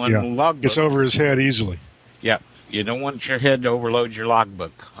one logbook, gets over his head easily. Yeah, you don't want your head to overload your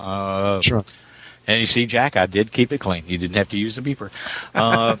logbook. Sure. And you see, Jack, I did keep it clean. You didn't have to use the beeper.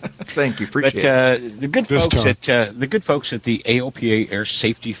 Thank you, appreciate it. The good folks at the AOPA Air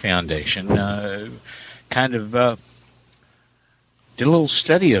Safety Foundation kind of did a little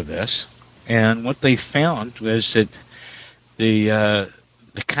study of this, and what they found was that the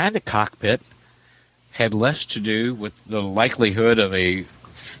kind of cockpit had less to do with the likelihood of a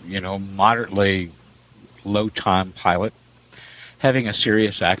moderately low-time pilot having a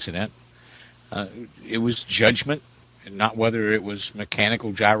serious accident. It was judgment, and not whether it was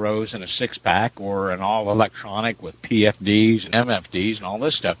mechanical gyros and a six-pack or an all-electronic with PFDs and MFDs and all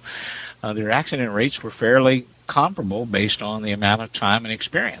this stuff. Their accident rates were fairly comparable based on the amount of time and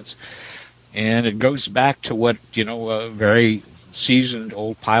experience. And it goes back to what, a very seasoned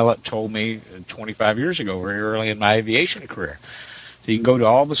old pilot told me 25 years ago, very early in my aviation career. So you can go to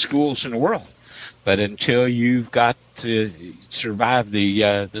all the schools in the world, but until you've got to survive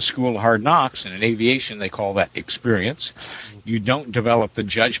the school of hard knocks, and in aviation they call that experience, you don't develop the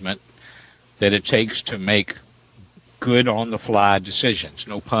judgment that it takes to make good on-the-fly decisions,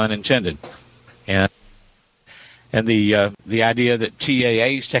 no pun intended. And the idea that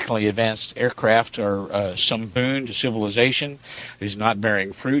TAAs, technically advanced aircraft, are some boon to civilization is not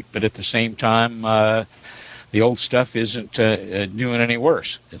bearing fruit, but at the same time, the old stuff isn't doing any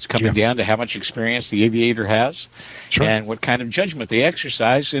worse. It's coming down to how much experience the aviator has and what kind of judgment they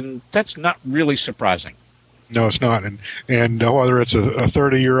exercise, and that's not really surprising. No, it's not. And whether it's a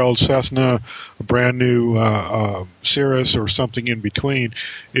 30-year-old Cessna, a brand new Cirrus, or something in between,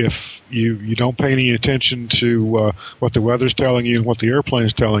 if you don't pay any attention to what the weather's telling you and what the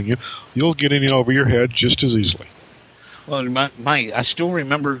airplane's telling you, you'll get in over your head just as easily. Well, I still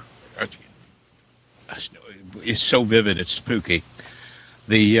remember. It's so vivid, it's spooky.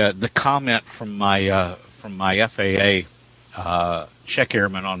 The comment from my FAA check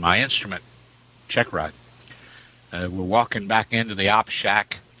airman on my instrument check ride. We're walking back into the ops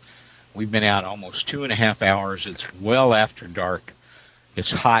shack. We've been out almost 2.5 hours. It's well after dark.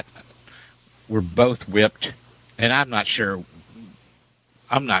 It's hot. We're both whipped, and I'm not sure.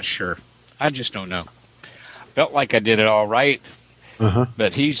 I just don't know. Felt like I did it all right.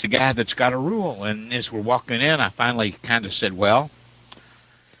 But he's the guy that's got a rule. And as we're walking in, I finally kind of said, well, ?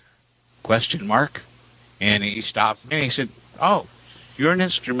 And he stopped me and he said, oh, you're an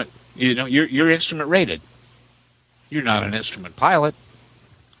instrument, you're instrument rated. You're not an instrument pilot.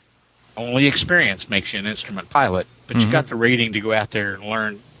 Only experience makes you an instrument pilot. But you got the rating to go out there and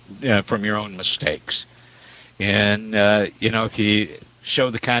learn from your own mistakes. And, if you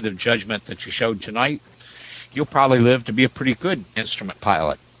show the kind of judgment that you showed tonight, you'll probably live to be a pretty good instrument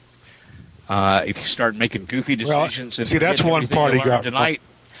pilot. If you start making goofy decisions and that's one part he got tonight,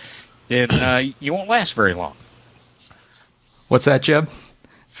 then you won't last very long. What's that, Jeb?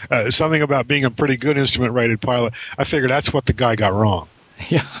 Something about being a pretty good instrument-rated pilot. I figured that's what the guy got wrong.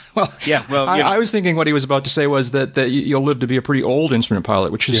 I was thinking what he was about to say was that you'll live to be a pretty old instrument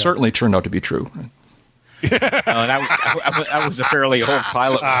pilot, which has certainly turned out to be true. I was a fairly old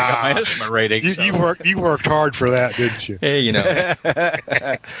pilot when I got my instrument rating. You worked hard for that, didn't you? Hey,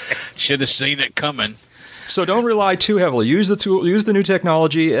 should have seen it coming. So don't rely too heavily. Use the new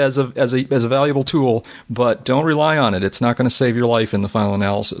technology as a valuable tool, but don't rely on it. It's not going to save your life in the final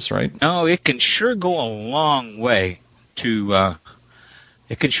analysis, right? No, it can sure go a long way to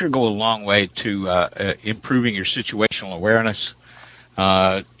improving your situational awareness,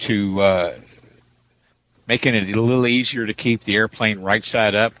 to making it a little easier to keep the airplane right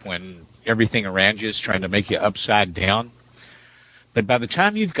side up when everything around you is trying to make you upside down. But by the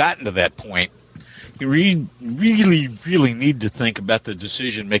time you've gotten to that point, you really, really need to think about the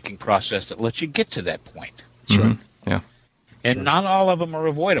decision-making process that lets you get to that point. Sure. Yeah. And not all of them are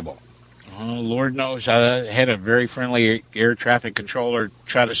avoidable. Oh, Lord knows, I had a very friendly air traffic controller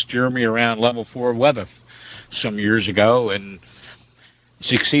try to steer me around level 4 weather some years ago and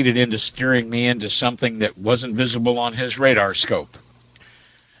succeeded into steering me into something that wasn't visible on his radar scope.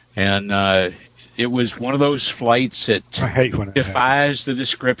 And it was one of those flights that defies the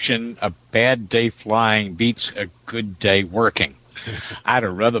description, a bad day flying beats a good day working. I'd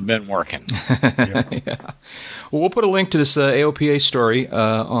have rather been working. Yeah. Well, we'll put a link to this AOPA story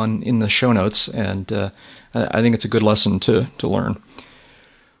in the show notes, and I think it's a good lesson to learn.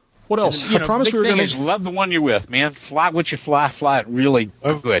 What else? I promise we were going to love the one you're with, man. Fly what you fly it really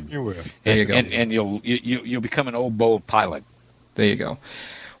good. You're with. There you go. And you'll become an old bold pilot. There you go.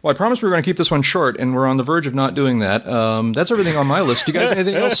 Well, I promised we were going to keep this one short, and we're on the verge of not doing that. That's everything on my list. Do you guys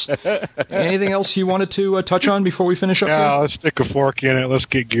anything else? Anything else you wanted to touch on before we finish up? Yeah, here? let's stick a fork in it. Let's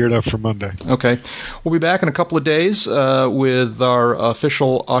get geared up for Monday. Okay. We'll be back in a couple of days with our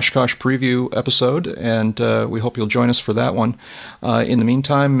official Oshkosh preview episode, and we hope you'll join us for that one. In the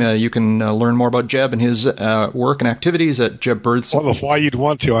meantime, you can learn more about Jeb and his work and activities at Jeb Burnside. Well, why you'd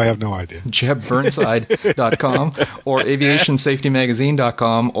want to, I have no idea. JebBurnside.com or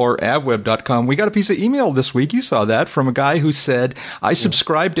AviationSafetyMagazine.com or avweb.com. We got a piece of email this week, you saw that, from a guy who said, I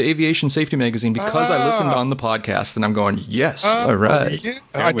subscribe to Aviation Safety Magazine because I listened on the podcast. And I'm going, yes, all right. Yeah.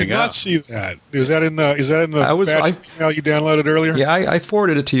 I did not see that. Is that in the batch email you downloaded earlier? Yeah, I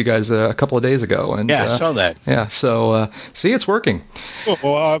forwarded it to you guys a couple of days ago. And, I saw that. Yeah, so see, it's working.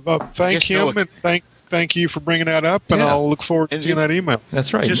 Well, thank him and thank you for bringing that up, and I'll look forward to seeing that email.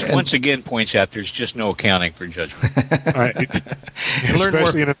 That's right. Just once again points out there's just no accounting for judgment.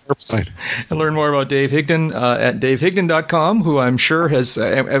 Especially in an airplane. And learn more about Dave Higdon at davehigdon.com, who I'm sure has,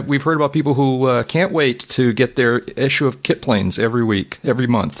 we've heard about people who can't wait to get their issue of kit planes every week, every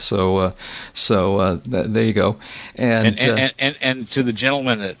month. So there you go. And to the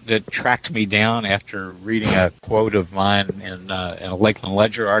gentleman that tracked me down after reading a quote of mine in a Lakeland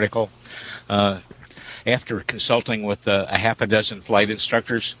Ledger article, after consulting with a half a dozen flight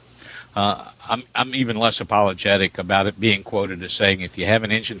instructors, I'm even less apologetic about it being quoted as saying, if you have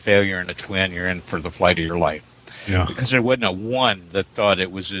an engine failure in a twin, you're in for the flight of your life. Yeah. Because there wasn't a one that thought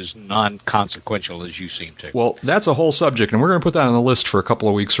it was as non-consequential as you seem to. Well, that's a whole subject, and we're going to put that on the list for a couple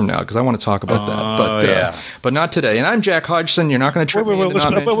of weeks from now because I want to talk about that. But not today. And I'm Jack Hodgson. You're not going to trip me into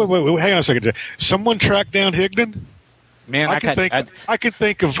not mentioning. Wait, hang on a second. Someone tracked down Higdon? Man, I can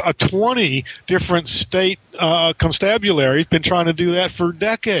think of 20 different state constabularies been trying to do that for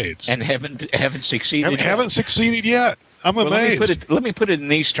decades and haven't succeeded. Haven't succeeded yet. I'm amazed. Let me put it in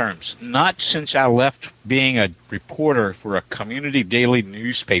these terms. Not since I left being a reporter for a community daily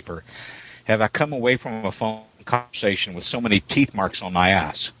newspaper have I come away from a phone conversation with so many teeth marks on my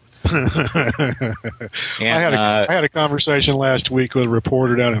ass. I had a conversation last week with a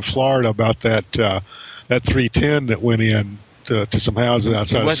reporter down in Florida about that 310 that went in to some houses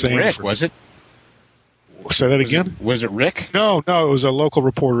outside of Sanford. Rick, was it? Say that again? Was it Rick? No, it was a local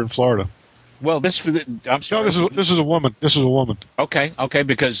reporter in Florida. Well, I'm sorry. No, this is a woman. This is a woman. Okay,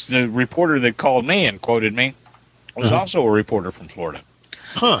 because the reporter that called me and quoted me was also a reporter from Florida.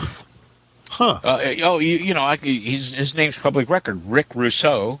 Huh. His name's public record, Rick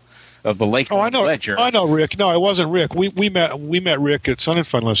Rousseau of the Lakeland Ledger. I know Rick. No, it wasn't Rick. We met Rick at Sun and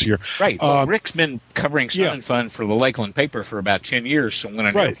Fun last year. Right. Well, Rick's been covering Sun and Fun for the Lakeland paper for about 10 years. So when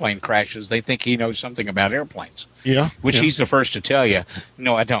an airplane crashes, they think he knows something about airplanes. Yeah. Which he's the first to tell you.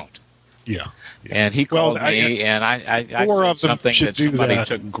 No, I don't. Yeah. And he called me, and I said something that somebody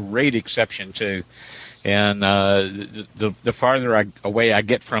took great exception to. And the farther away I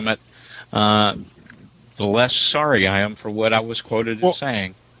get from it, the less sorry I am for what I was quoted as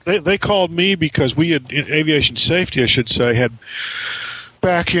saying. They called me because we had, in Aviation Safety, I should say, had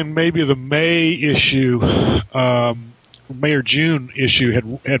back in maybe the May issue, May or June issue,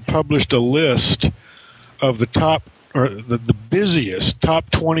 had published a list of the top, or the busiest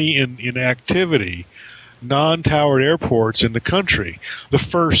top 20 in activity non-towered airports in the country. The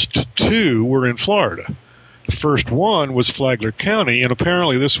first two were in Florida. The first one was Flagler County, and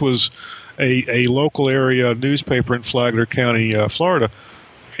apparently this was a local area newspaper in Flagler County, Florida,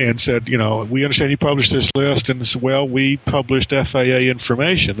 and said, we understand you published this list, and said, well, we published FAA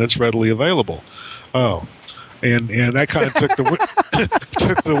information that's readily available. Oh, and that kind of took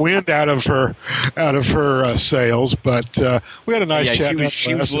the wind out of her sails. But we had a nice chat.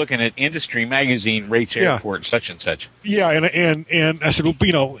 She was looking at Industry Magazine rates airport such and such. Yeah, and I said,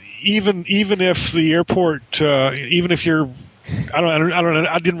 well, even if the airport, even if you're,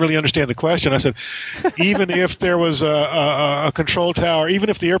 I didn't really understand the question. I said, even if there was a control tower, even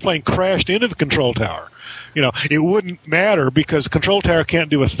if the airplane crashed into the control tower, it wouldn't matter because the control tower can't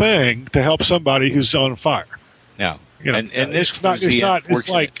do a thing to help somebody who's on fire. No. And this it's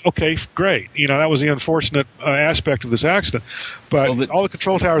like, okay, great. That was the unfortunate aspect of this accident. But all the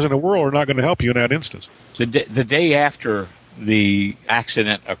control towers in the world are not going to help you in that instance. The day after the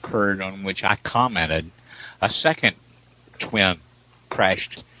accident occurred on which I commented, a second twin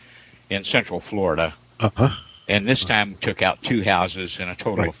crashed in Central Florida. And this time took out 2 houses and a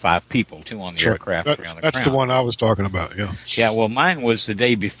total of 5 people, 2 on the aircraft, 3 on the ground. That's the one I was talking about, yeah. Yeah, well, mine was the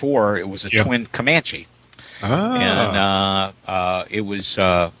day before. It was a twin Comanche. And it was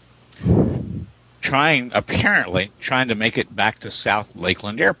trying to make it back to South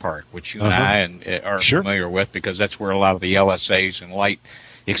Lakeland Air Park, which you and I are familiar with because that's where a lot of the LSAs and light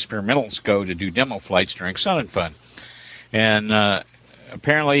experimentals go to do demo flights during Sun and Fun. And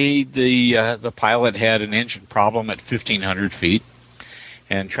apparently the pilot had an engine problem at 1,500 feet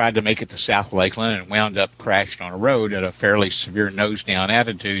and tried to make it to South Lakeland and wound up crashed on a road at a fairly severe nose-down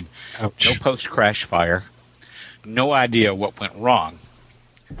attitude. Ouch. No post-crash fire. No idea what went wrong.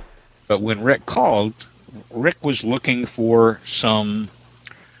 But when Rick called, Rick was looking for some,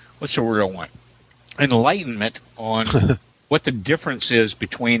 what's the word I want? Enlightenment on what the difference is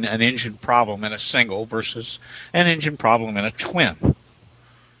between an engine problem in a single versus an engine problem in a twin.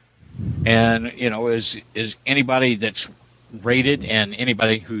 And, you know, is anybody that's rated and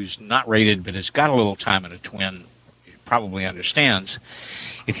anybody who's not rated but has got a little time in a twin probably understands,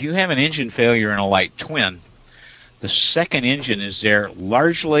 if you have an engine failure in a light twin, the second engine is there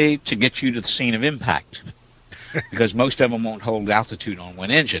largely to get you to the scene of impact because most of them won't hold altitude on one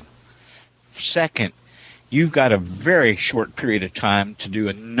engine. Second, you've got a very short period of time to do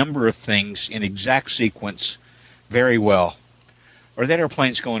a number of things in exact sequence very well, or that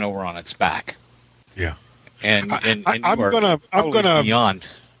airplane's going over on its back. Yeah. And I'm gonna beyond.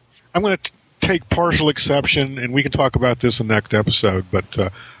 I'm gonna take partial exception, and we can talk about this in the next episode.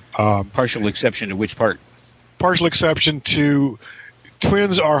 But Partial exception to which part? partial exception to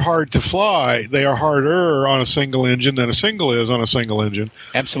twins are hard to fly. They are harder on a single engine than a single is on a single engine.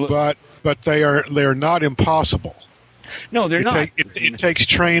 Absolutely. But they are not impossible. No, they're not. It takes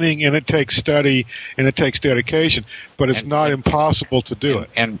training, and it takes study, and it takes dedication, but it's not impossible to do it.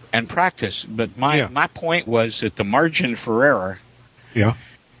 And practice. But my point was that the margin for error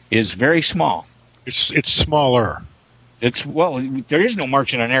is very small. It's smaller. It's there is no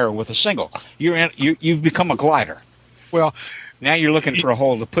margin of error with a single. You've become a glider. Well, now you're looking for a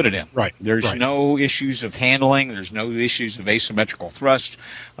hole to put it in. Right. There's no issues of handling. There's no issues of asymmetrical thrust,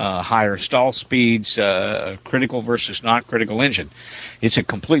 higher stall speeds, critical versus non-critical engine. It's a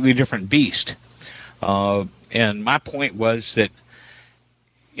completely different beast. And my point was that,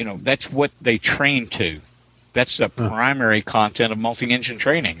 you know, that's what they train to. That's the primary content of multi-engine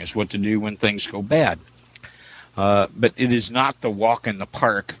training, is what to do when things go bad. But it is not the walk in the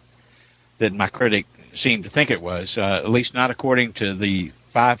park that my critic seemed to think it was, at least not according to the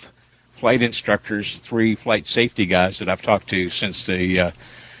 5 flight instructors, 3 flight safety guys that I've talked to since the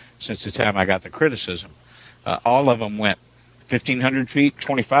time I got the criticism. All of them went 1,500 feet,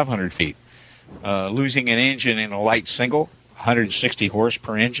 2,500 feet. Losing an engine in a light single, 160 horse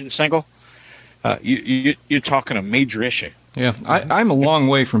per engine single, you're talking a major issue. Yeah, I'm a long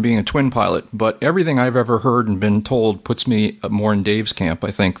way from being a twin pilot, but everything I've ever heard and been told puts me more in Dave's camp.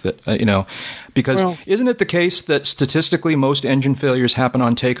 I think that, because isn't it the case that statistically most engine failures happen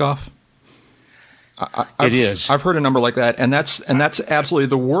on takeoff? It is. I've heard a number like that, and that's absolutely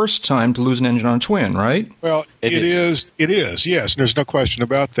the worst time to lose an engine on a twin, right? Well, it is. Yes, there's no question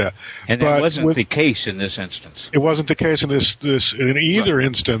about that. And that wasn't the case in this instance. It wasn't the case in in either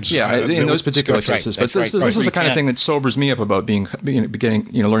instance. Yeah, in those particular cases. But this is the kind of thing that sobers me up about learning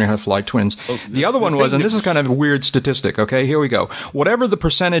how to fly twins. The other one was, and this is kind of a weird statistic. Okay, here we go. Whatever the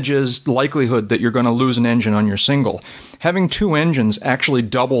percentage is likelihood that you're going to lose an engine on your single, having 2 engines actually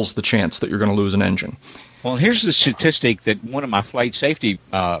doubles the chance that you're going to lose an engine. Well, here's the statistic that one of my flight safety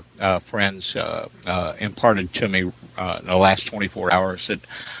friends imparted to me in the last 24 hours that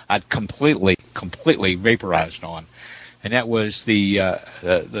I'd completely vaporized on, and that was the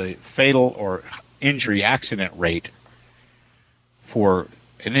fatal or injury accident rate for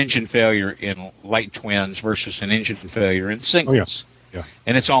an engine failure in light twins versus an engine failure in singles. Yeah.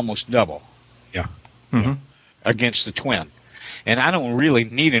 And it's almost double. Yeah. Mm-hmm. Against the twin. And I don't really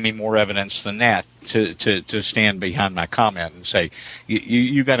need any more evidence than that to stand behind my comment and say,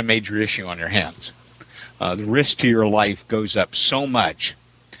 you got a major issue on your hands. The risk to your life goes up so much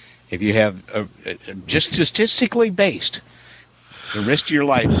if you have, just statistically based, the risk to your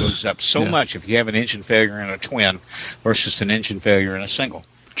life goes up so much if you have an engine failure in a twin versus an engine failure in a single.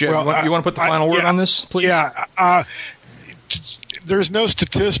 Jim, you want to put the final word on this, please? Yeah. There's no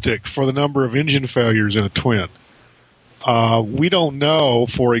statistic for the number of engine failures in a twin. We don't know,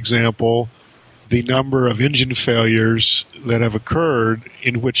 for example, the number of engine failures that have occurred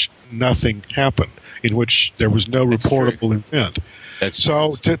in which nothing happened, in which there was no reportable event.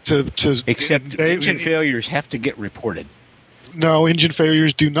 Except engine failures have to get reported. No, engine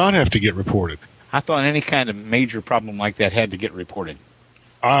failures do not have to get reported. I thought any kind of major problem like that had to get reported.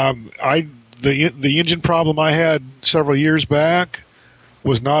 The engine problem I had several years back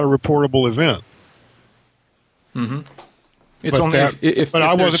was not a reportable event. Mm-hmm. But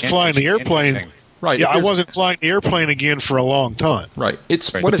I wasn't flying the airplane. Right. Yeah, I wasn't flying the airplane again for a long time. Right.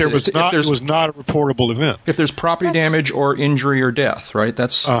 It's Right. what But is there it? was not a reportable event. If there's property damage or injury or death, right?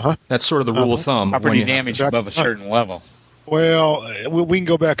 That's sort of the rule of thumb. Property damage above a certain level. Well, we can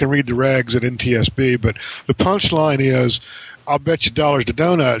go back and read the regs at NTSB, but the punchline is, I'll bet you dollars to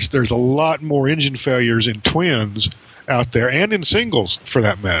donuts, there's a lot more engine failures in twins out there, and in singles for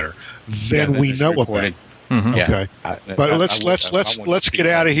that matter, than we know about. Mm-hmm. Okay, but let's get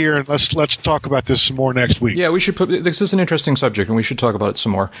out of here and let's talk about this some more next week. Yeah, we should this is an interesting subject, and we should talk about it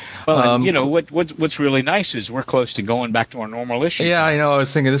some more. Well, what's really nice is we're close to going back to our normal issue. Yeah, I know. I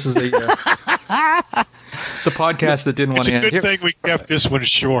was thinking this is the the podcast that didn't want to end. It's a good thing we kept this one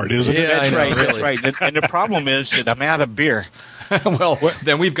short, isn't it? Yeah, That's I know, right. really. That's right. And the problem is that I'm out of beer. Well,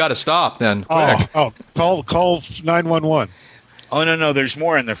 then we've got to stop. Then quick. Call 911. Oh no, there's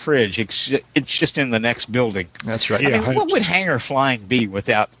more in the fridge. It's just in the next building. That's right. Yeah. I mean, what would hangar flying be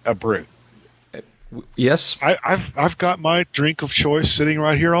without a brew? Yes, I've got my drink of choice sitting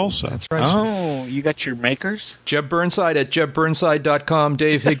right here also. that's right. Oh, you got your makers? Jeb Burnside at jebburnside.com,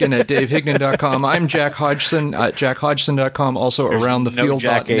 Dave Higdon at davehigdon.com. I'm Jack Hodgson at jackhodgson.com, also There's no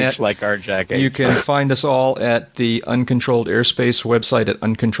Jack aroundthefield.net. H like our Jack H. You can find us all at the Uncontrolled Airspace website at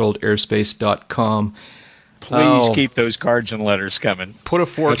uncontrolledairspace.com. Please keep those cards and letters coming. Put a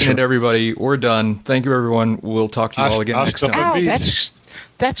fork in it, everybody. We're done. Thank you, everyone. We'll talk to you all again next time. Ow,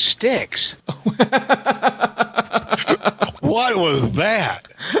 that sticks. What was that?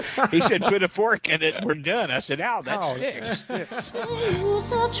 He said, put a fork in it. We're done. I said, ow, that sticks.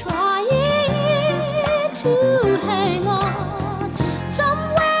 Days are trying to hang on.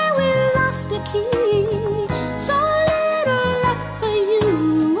 Somewhere we lost the key. So little left for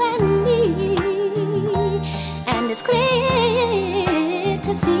you and me. And it's clear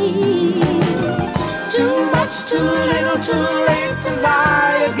to see. Too much, too little, too late to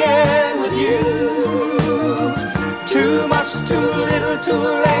lie again with you. Too much, too little, too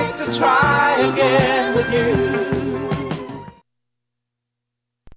late to try again with you.